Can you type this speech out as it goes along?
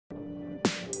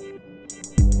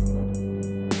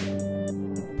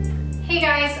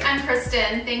I'm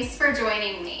Kristen. Thanks for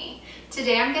joining me.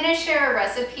 Today I'm going to share a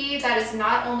recipe that is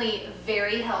not only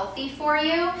very healthy for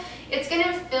you, it's going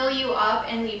to fill you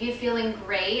up and leave you feeling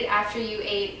great after you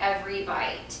ate every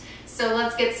bite. So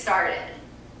let's get started.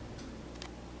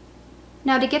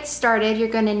 Now to get started, you're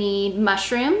going to need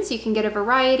mushrooms. You can get a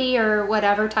variety or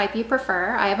whatever type you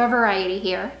prefer. I have a variety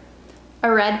here.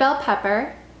 A red bell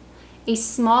pepper, a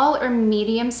small or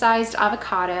medium-sized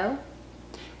avocado,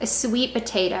 a sweet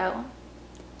potato,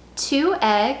 2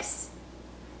 eggs,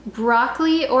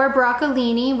 broccoli or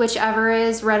broccolini, whichever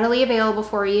is readily available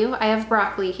for you. I have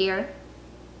broccoli here.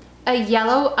 A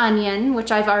yellow onion,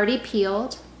 which I've already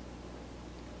peeled.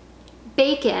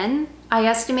 Bacon. I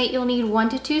estimate you'll need 1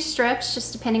 to 2 strips,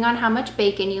 just depending on how much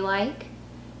bacon you like.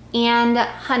 And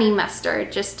honey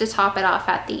mustard, just to top it off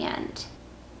at the end.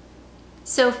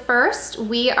 So first,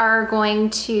 we are going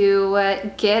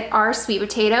to get our sweet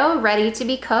potato ready to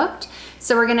be cooked.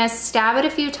 So we're gonna stab it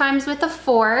a few times with a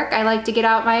fork. I like to get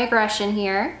out my aggression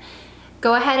here.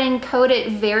 Go ahead and coat it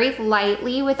very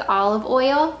lightly with olive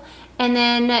oil. And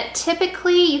then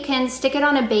typically you can stick it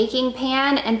on a baking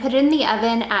pan and put it in the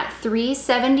oven at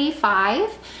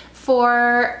 375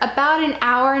 for about an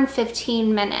hour and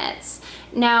 15 minutes.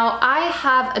 Now I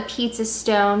have a pizza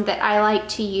stone that I like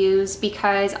to use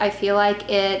because I feel like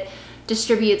it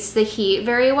distributes the heat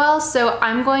very well. So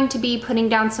I'm going to be putting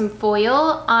down some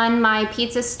foil on my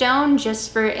pizza stone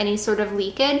just for any sort of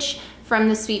leakage from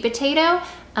the sweet potato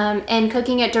and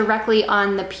cooking it directly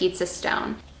on the pizza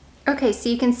stone. Okay, so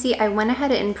you can see I went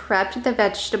ahead and prepped the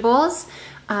vegetables.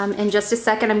 In just a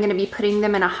second, I'm going to be putting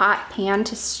them in a hot pan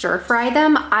to stir fry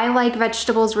them. I like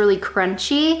vegetables really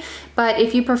crunchy, but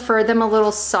if you prefer them a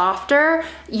little softer,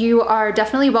 you are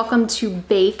definitely welcome to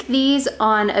bake these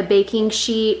on a baking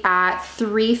sheet at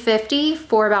 350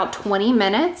 for about 20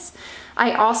 minutes.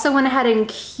 I also went ahead and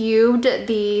cubed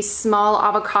the small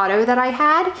avocado that I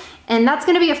had, and that's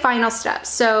gonna be a final step.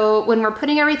 So when we're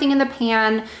putting everything in the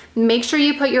pan, make sure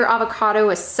you put your avocado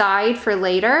aside for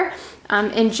later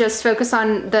and just focus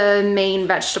on the main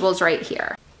vegetables right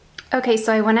here. Okay,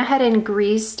 so I went ahead and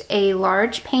greased a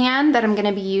large pan that I'm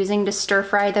gonna be using to stir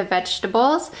fry the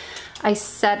vegetables. I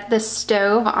set the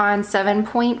stove on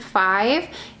 7.5.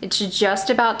 It's just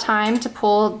about time to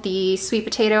pull the sweet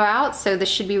potato out, so this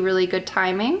should be really good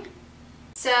timing.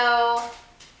 So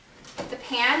the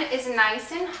pan is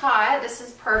nice and hot. This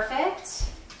is perfect.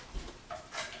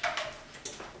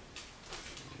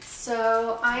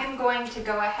 So I am going to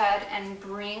go ahead and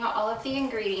bring all of the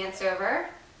ingredients over.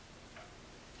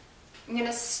 I'm going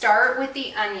to start with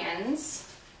the onions.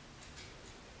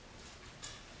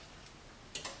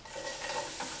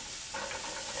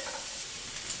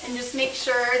 And just make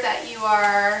sure that you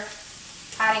are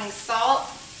adding salt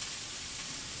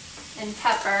and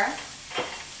pepper.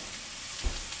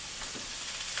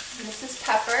 And this is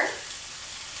pepper.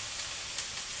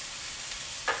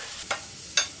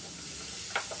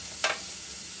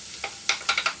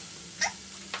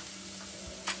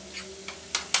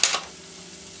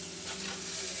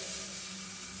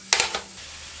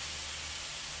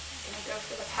 I'm going to go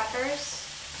for the peppers.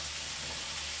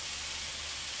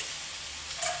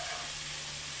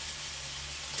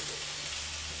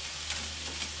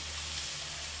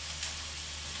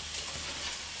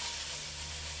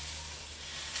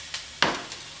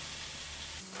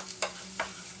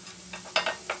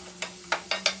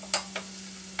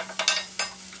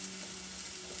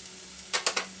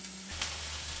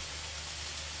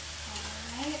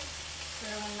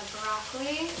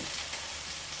 Broccoli.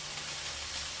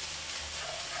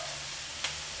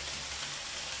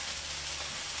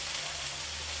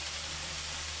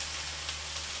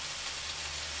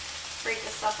 Break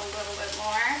this up a little bit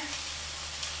more.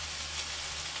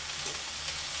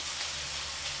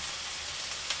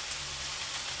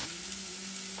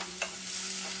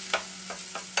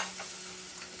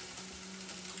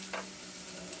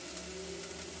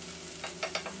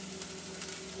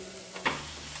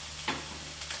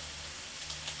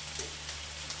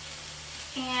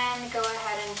 And go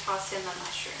ahead and toss in the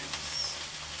mushrooms.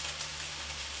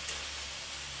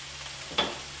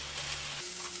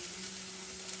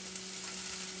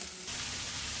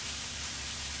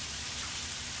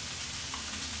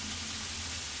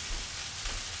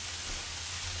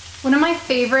 One of my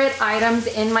favorite items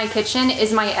in my kitchen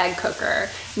is my egg cooker.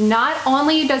 Not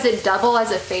only does it double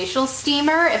as a facial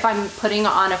steamer if I'm putting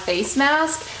on a face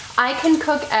mask, I can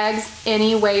cook eggs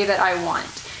any way that I want.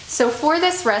 So for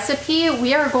this recipe,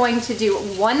 we are going to do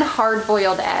 1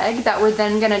 hard-boiled egg that we're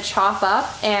then gonna chop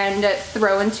up and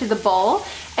throw into the bowl.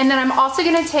 And then I'm also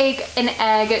gonna take an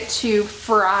egg to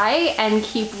fry and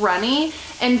keep runny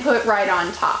and put right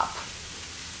on top.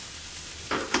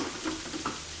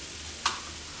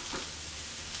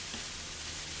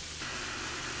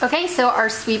 Okay, so our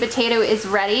sweet potato is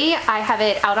ready. I have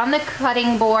it out on the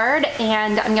cutting board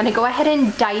and I'm gonna go ahead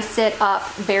and dice it up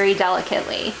very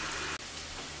delicately.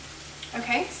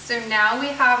 Okay, so now we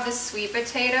have the sweet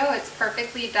potato. It's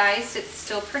perfectly diced. It's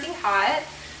still pretty hot,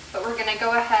 but we're gonna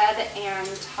go ahead and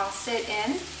toss it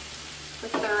in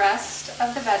with the rest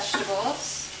of the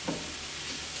vegetables.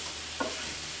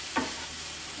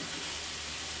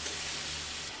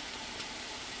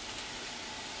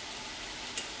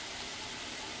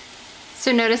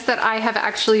 So notice that I have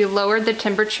actually lowered the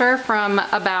temperature from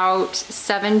about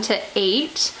 7 to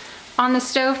 8 on the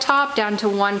stovetop down to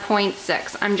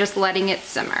 1.6. I'm just letting it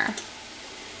simmer.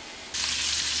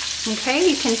 Okay,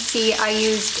 you can see I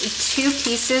used 2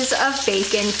 pieces of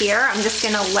bacon here. I'm just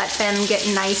gonna let them get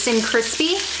nice and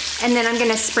crispy, and then I'm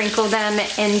gonna sprinkle them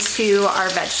into our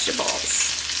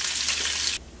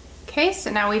vegetables. Okay, so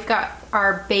now we've got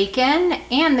our bacon,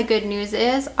 and the good news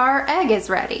is our egg is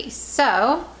ready.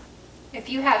 So, if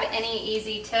you have any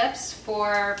easy tips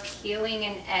for peeling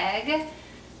an egg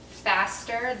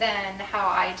faster than how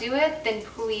I do it, then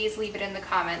please leave it in the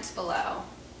comments below.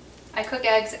 I cook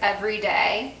eggs every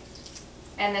day,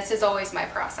 and this is always my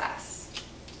process.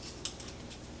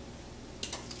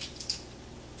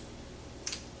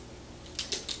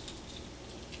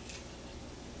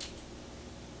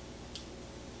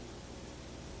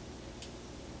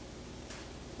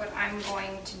 What I'm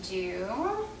going to do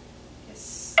is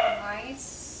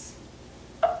slice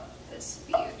this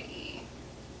beauty.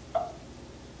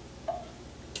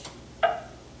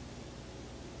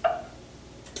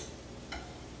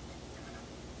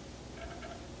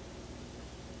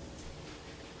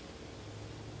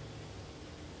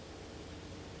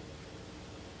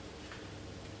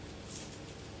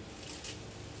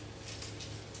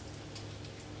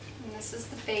 And this is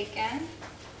the bacon.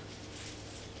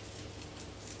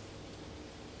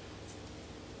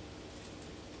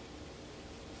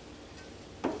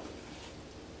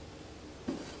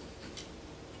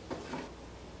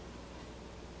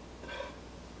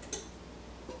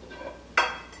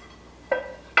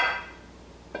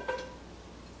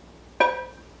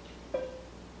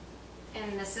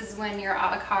 And this is when your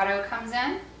avocado comes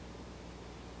in.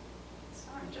 So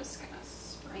I'm just gonna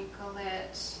sprinkle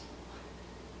it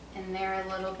in there a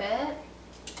little bit.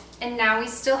 And now we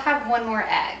still have one more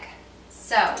egg.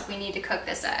 So we need to cook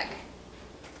this egg.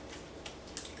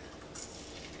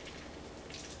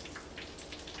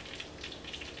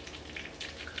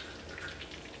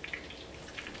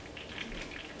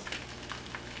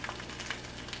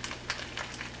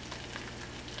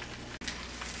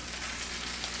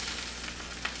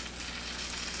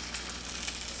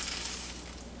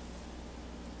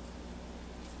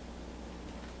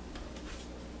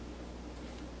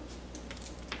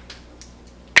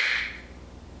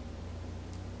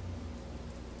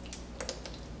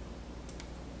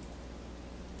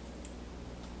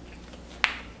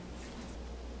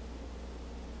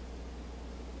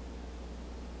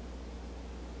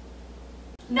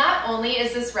 Not only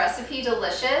is this recipe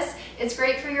delicious, it's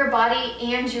great for your body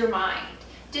and your mind.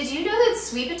 Did you know that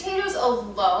sweet potatoes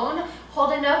alone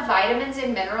hold enough vitamins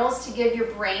and minerals to give your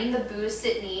brain the boost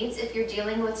it needs if you're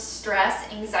dealing with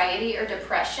stress, anxiety, or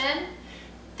depression?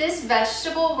 This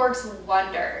vegetable works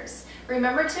wonders.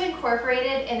 Remember to incorporate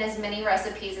it in as many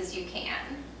recipes as you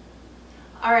can.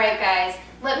 Alright guys,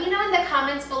 let me know in the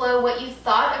comments below what you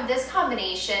thought of this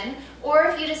combination, or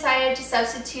if you decided to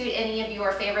substitute any of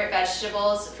your favorite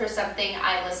vegetables for something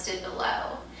I listed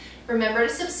below. Remember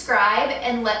to subscribe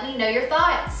and let me know your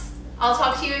thoughts. I'll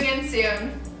talk to you again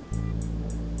soon.